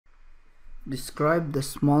Describe the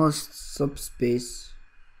smallest subspace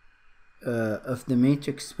of the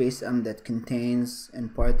matrix space M that contains in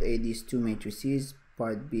part A these two matrices,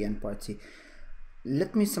 part B and part C.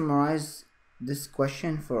 Let me summarize this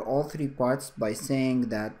question for all three parts by saying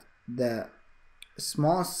that the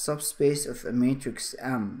smallest subspace of a matrix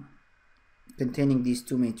M containing these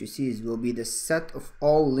two matrices will be the set of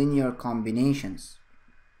all linear combinations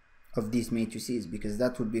of these matrices, because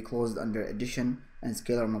that would be closed under addition and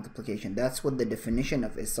scalar multiplication. That's what the definition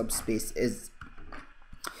of a subspace is.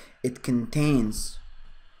 It contains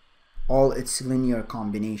all its linear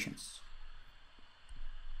combinations.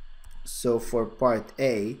 So for part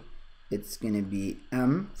A, it's going to be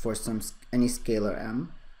M for any scalar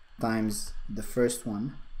M times the first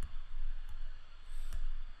one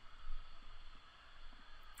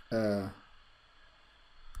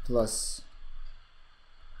plus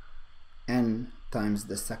n times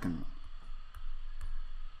the second one.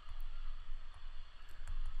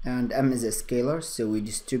 And M is a scalar, so we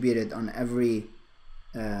distribute it on every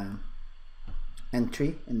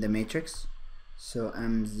entry in the matrix. So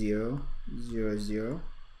M0, 0, 0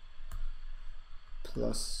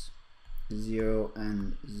 plus 0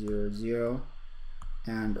 and 0, 0,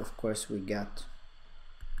 and of course we get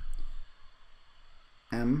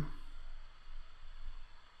M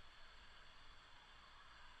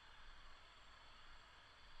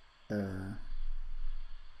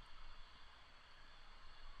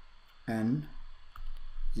n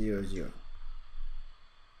 0, 0.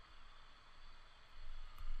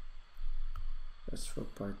 That's for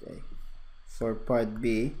part A. For part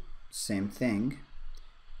B, same thing.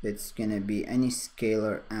 It's gonna be any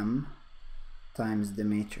scalar M times the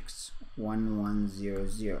matrix 1, 1, 0,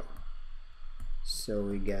 0. So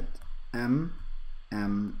we get M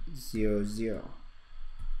 0, 0.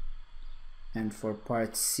 And for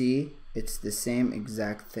part C, it's the same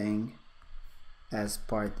exact thing as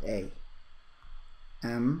part A.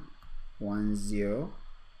 M 1, 0,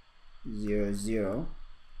 0, 0.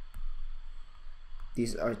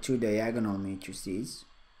 These are two diagonal matrices,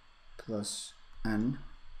 plus n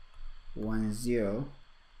 1, 0,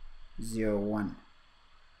 0, 1.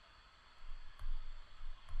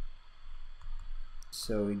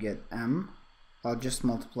 So we get M. I'll just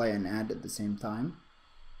multiply and add at the same time.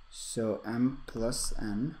 So M plus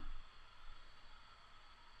n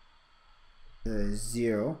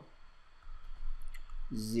 0,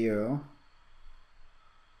 0,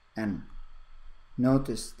 n.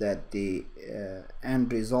 Notice that the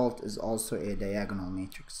end result is also a diagonal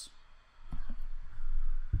matrix.